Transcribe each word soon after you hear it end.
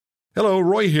Hello,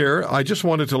 Roy here. I just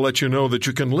wanted to let you know that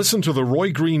you can listen to The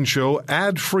Roy Green Show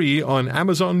ad-free on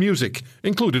Amazon Music,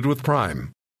 included with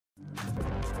Prime.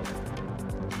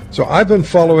 So I've been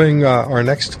following our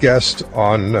next guest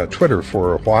on Twitter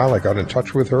for a while. I got in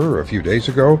touch with her a few days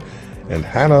ago, and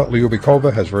Hannah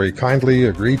Lyubikova has very kindly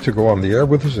agreed to go on the air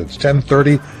with us. It's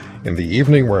 10:30 in the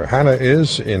evening where Hannah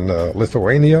is in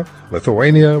Lithuania.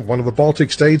 Lithuania, one of the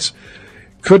Baltic states,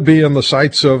 could be in the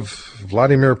sights of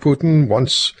Vladimir Putin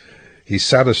once he's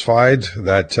satisfied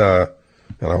that,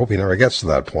 and I hope he never gets to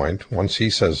that point, once he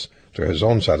says to his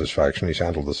own satisfaction he's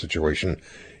handled the situation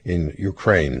in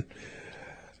Ukraine.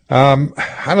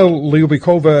 Hannah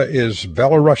Lyubikova is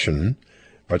Belarusian,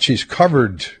 but she's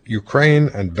covered Ukraine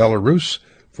and Belarus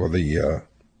for the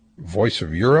Voice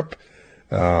of Europe,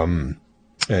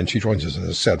 and she joins us, as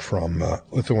I said, from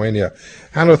Lithuania.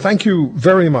 Hannah, thank you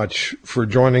very much for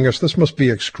joining us. This must be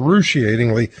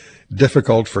excruciatingly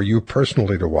difficult for you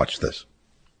personally to watch this.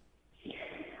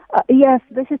 Yes,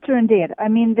 this is true indeed. I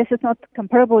mean, this is not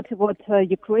comparable to what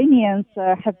Ukrainians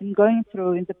have been going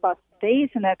through in the past days,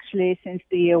 and actually since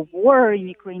the war in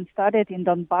Ukraine started in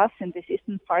Donbass, in this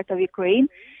eastern part of Ukraine.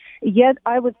 Yet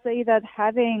I would say that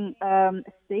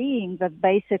saying that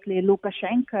basically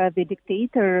Lukashenko, the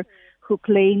dictator who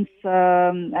claims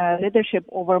leadership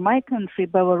over my country,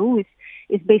 Belarus,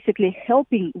 is basically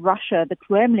helping Russia, the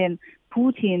Kremlin,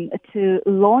 Putin, to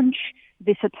launch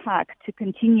this attack, to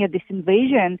continue this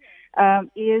invasion,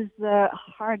 is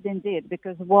hard indeed,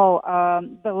 because,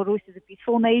 Belarus is a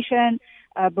peaceful nation.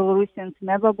 Belarusians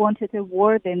never wanted a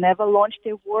war. They never launched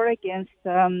a war against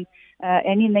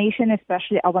any nation,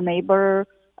 especially our neighbor,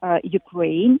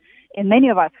 Ukraine. And many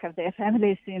of us have their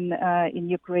families in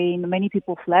Ukraine. Many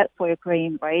people fled for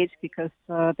Ukraine, right, because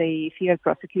they feared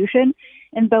prosecution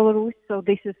in Belarus. So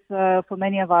this is, for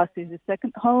many of us, is a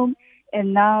second home.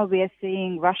 And now we are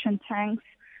seeing Russian tanks,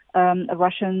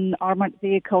 Russian armored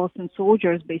vehicles and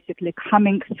soldiers basically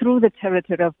coming through the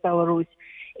territory of Belarus.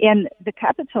 And the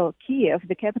capital, Kiev,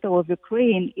 the capital of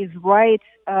Ukraine, is right,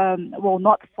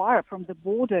 not far from the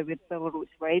border with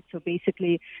Belarus, right? So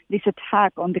basically, this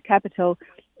attack on the capital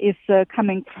is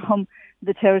coming from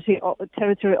the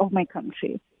territory of my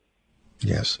country.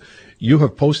 Yes. You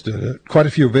have posted quite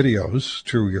a few videos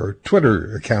to your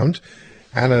Twitter account,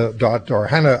 Hannah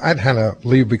at Hannah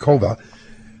Lyubikova.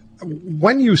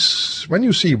 When you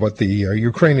see what the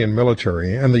Ukrainian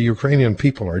military and the Ukrainian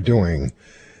people are doing,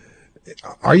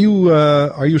 are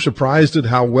you surprised at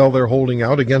how well they're holding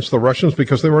out against the Russians,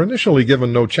 because they were initially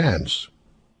given no chance?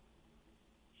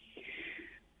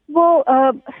 Well,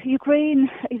 Ukraine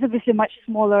is obviously much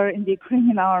smaller, and the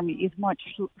Ukrainian army is much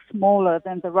smaller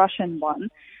than the Russian one.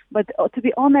 But to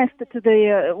be honest, till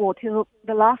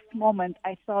the last moment,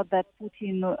 I thought that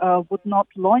Putin would not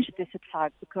launch this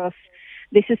attack, because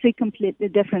this is a completely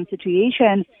different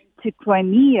situation to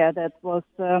Crimea that was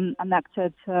annexed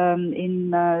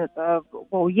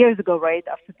years ago, right,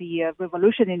 after the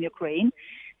revolution in Ukraine.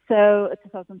 So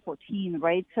 2014,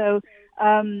 right? So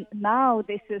now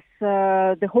this is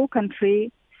the whole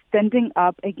country standing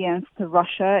up against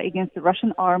Russia, against the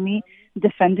Russian army,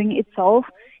 defending itself.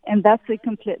 And that's a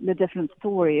completely different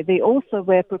story. They also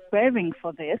were preparing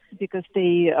for this because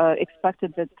they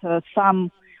expected that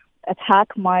some attack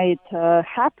might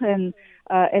happen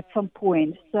at some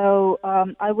point. So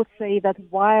I would say that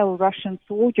while Russian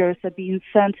soldiers are being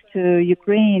sent to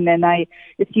Ukraine, and I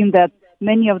assume that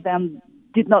many of them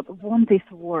did not want this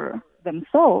war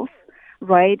themselves,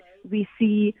 right? We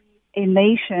see a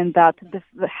nation that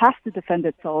has to defend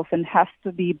itself and has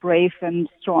to be brave and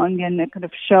strong and kind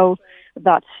of show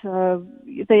that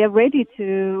they are ready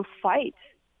to fight.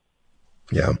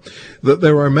 Yeah.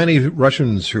 There are many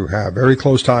Russians who have very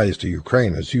close ties to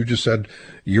Ukraine. As you just said,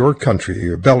 your country,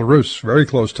 Belarus, very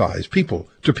close ties, people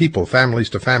to people, families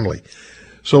to family.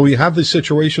 So we have these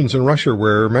situations in Russia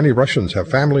where many Russians have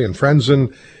family and friends in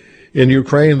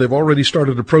Ukraine. They've already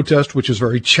started a protest, which is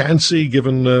very chancy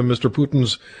given Mr.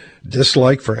 Putin's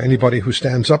dislike for anybody who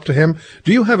stands up to him.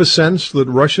 Do you have a sense that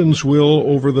Russians will,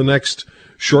 over the next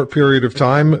short period of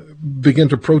time, begin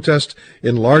to protest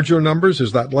in larger numbers?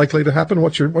 Is that likely to happen?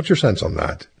 What's your sense on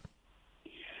that?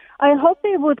 I hope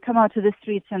they would come out to the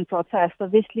streets and protest.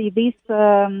 Obviously,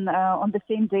 on the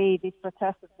same day, these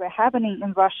protests were happening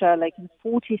in Russia, like in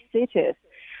 40 cities.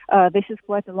 This is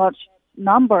quite a large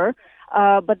number,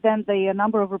 but then the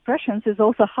number of repressions is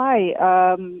also high.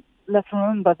 Let's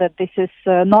remember that this is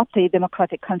not a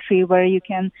democratic country where you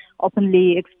can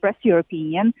openly express your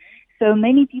opinion. So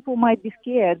many people might be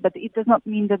scared, but it does not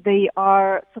mean that they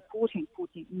are supporting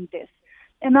Putin in this.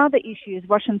 Another issue is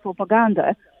Russian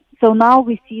propaganda. So now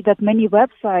we see that many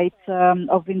websites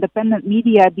of independent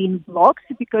media are being blocked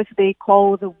because they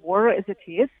call the war as it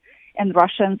is, and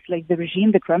Russians, like the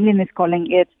regime, the Kremlin, is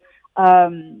calling it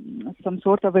some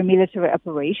sort of a military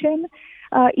operation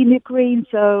in Ukraine.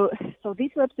 So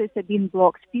these websites are being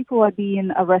blocked. People are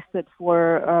being arrested for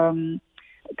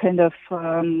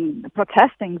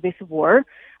protesting this war.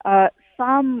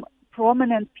 Some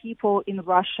prominent people in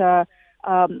Russia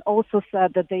also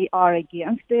said that they are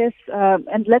against this,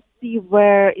 and let's see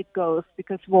where it goes,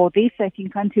 because, this, I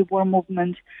think, anti-war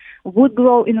movement would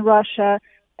grow in Russia.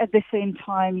 At the same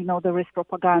time, there is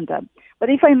propaganda. But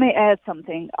if I may add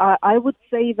something, I would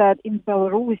say that in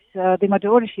Belarus, the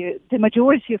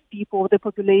majority of people, the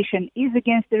population, is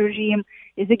against the regime,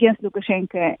 is against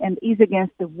Lukashenko, and is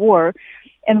against the war.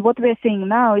 And what we're seeing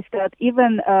now is that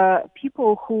even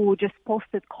people who just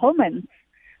posted comments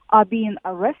are being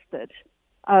arrested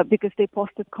because they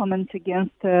posted comments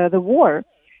against the war.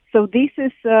 So this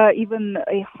is even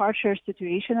a harsher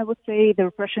situation, I would say. The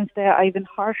repressions there are even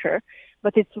harsher.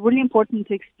 But it's really important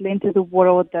to explain to the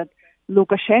world that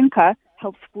Lukashenko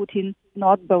helps Putin,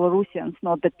 not Belarusians,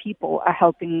 not the people are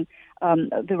helping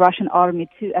the Russian army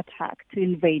to attack, to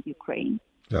invade Ukraine.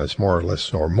 It's more or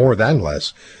less, or more than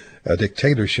less, a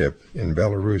dictatorship in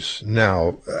Belarus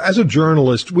now. As a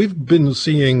journalist, we've been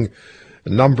seeing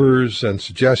numbers and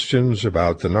suggestions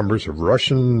about the numbers of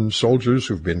Russian soldiers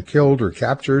who've been killed or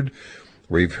captured.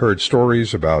 We've heard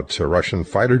stories about Russian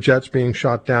fighter jets being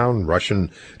shot down,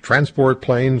 Russian transport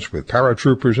planes with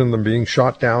paratroopers in them being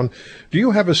shot down. Do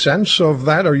you have a sense of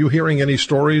that? Are you hearing any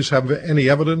stories, have any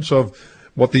evidence of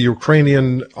what the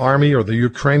Ukrainian army or the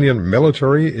Ukrainian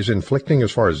military is inflicting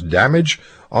as far as damage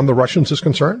on the Russians is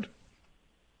concerned?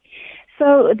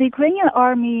 So the Ukrainian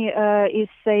army is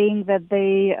saying that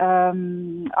they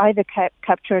either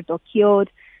captured or killed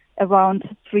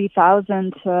around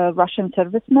 3,000 Russian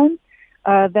servicemen.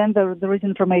 Then there is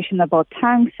information about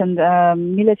tanks and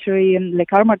military and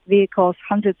like armored vehicles,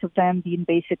 hundreds of them being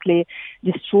basically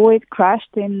destroyed,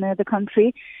 crashed in the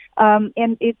country.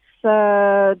 And it's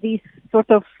these sort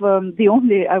of the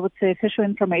only, I would say, official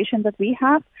information that we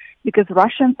have, because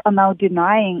Russians are now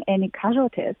denying any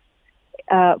casualties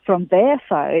from their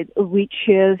side, which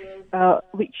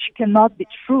cannot be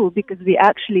true, because we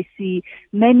actually see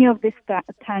many of these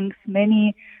tanks,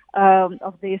 many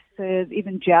of these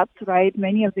even jets, right?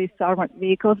 Many of these armored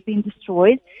vehicles being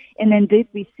destroyed, and indeed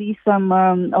we see some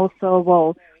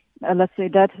also, let's say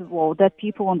that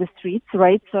people on the streets,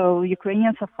 right? So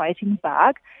Ukrainians are fighting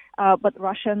back, but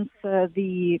Russians,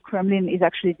 the Kremlin is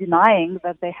actually denying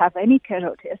that they have any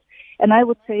casualties, and I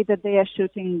would say that they are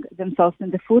shooting themselves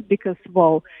in the foot, because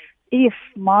if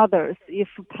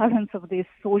parents of these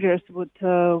soldiers would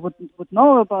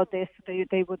know about this,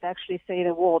 they would actually say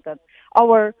that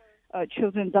our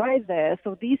children died there.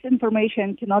 So this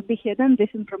information cannot be hidden. This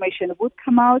information would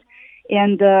come out,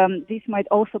 and this might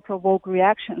also provoke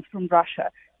reactions from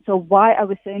Russia. So why are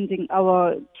we sending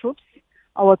our troops,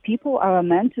 our people, our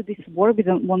men to this war? We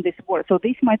don't want this war. So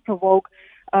this might provoke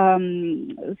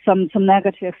some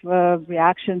negative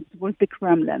reactions towards the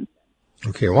Kremlin.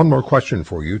 Okay, one more question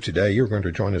for you today. You're going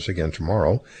to join us again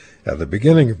tomorrow at the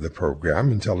beginning of the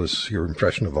program and tell us your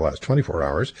impression of the last 24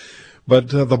 hours. But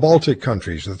the Baltic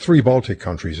countries, the 3 Baltic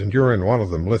countries, and you're in one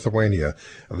of them, Lithuania,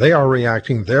 they are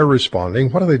reacting, they're responding.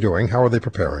 What are they doing? How are they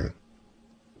preparing?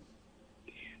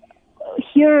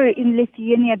 Here in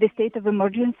Lithuania, the state of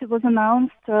emergency was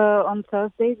announced on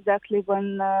Thursday, exactly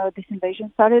when this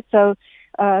invasion started. So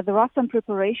there are some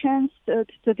preparations to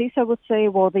this, I would say.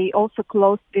 They also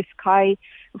closed the sky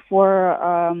for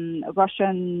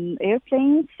Russian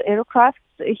aircraft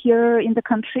here in the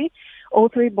country. All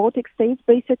 3 Baltic states,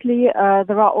 basically.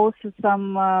 There are also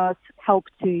some help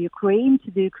to Ukraine,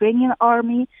 to the Ukrainian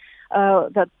army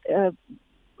that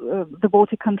the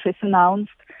Baltic countries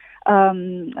announced.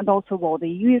 And also, the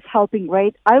EU is helping,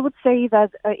 right? I would say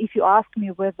that if you ask me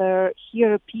whether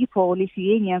here people,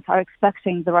 Lithuanians, are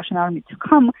expecting the Russian army to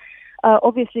come,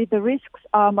 obviously the risks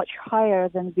are much higher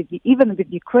than even with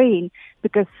Ukraine,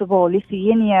 because,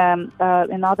 Lithuania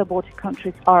and other Baltic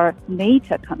countries are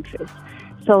NATO countries.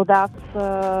 So that's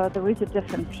there is a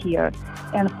difference here.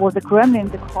 And for the Kremlin,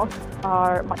 the costs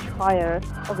are much higher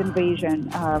of invasion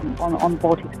on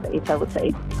Baltic states, I would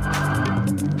say.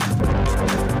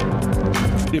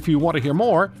 If you want to hear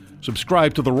more,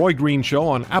 subscribe to The Roy Green Show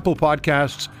on Apple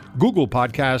Podcasts, Google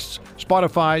Podcasts,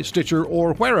 Spotify, Stitcher,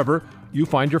 or wherever you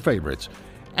find your favorites.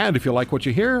 And if you like what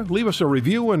you hear, leave us a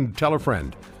review and tell a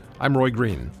friend. I'm Roy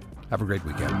Green. Have a great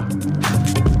weekend.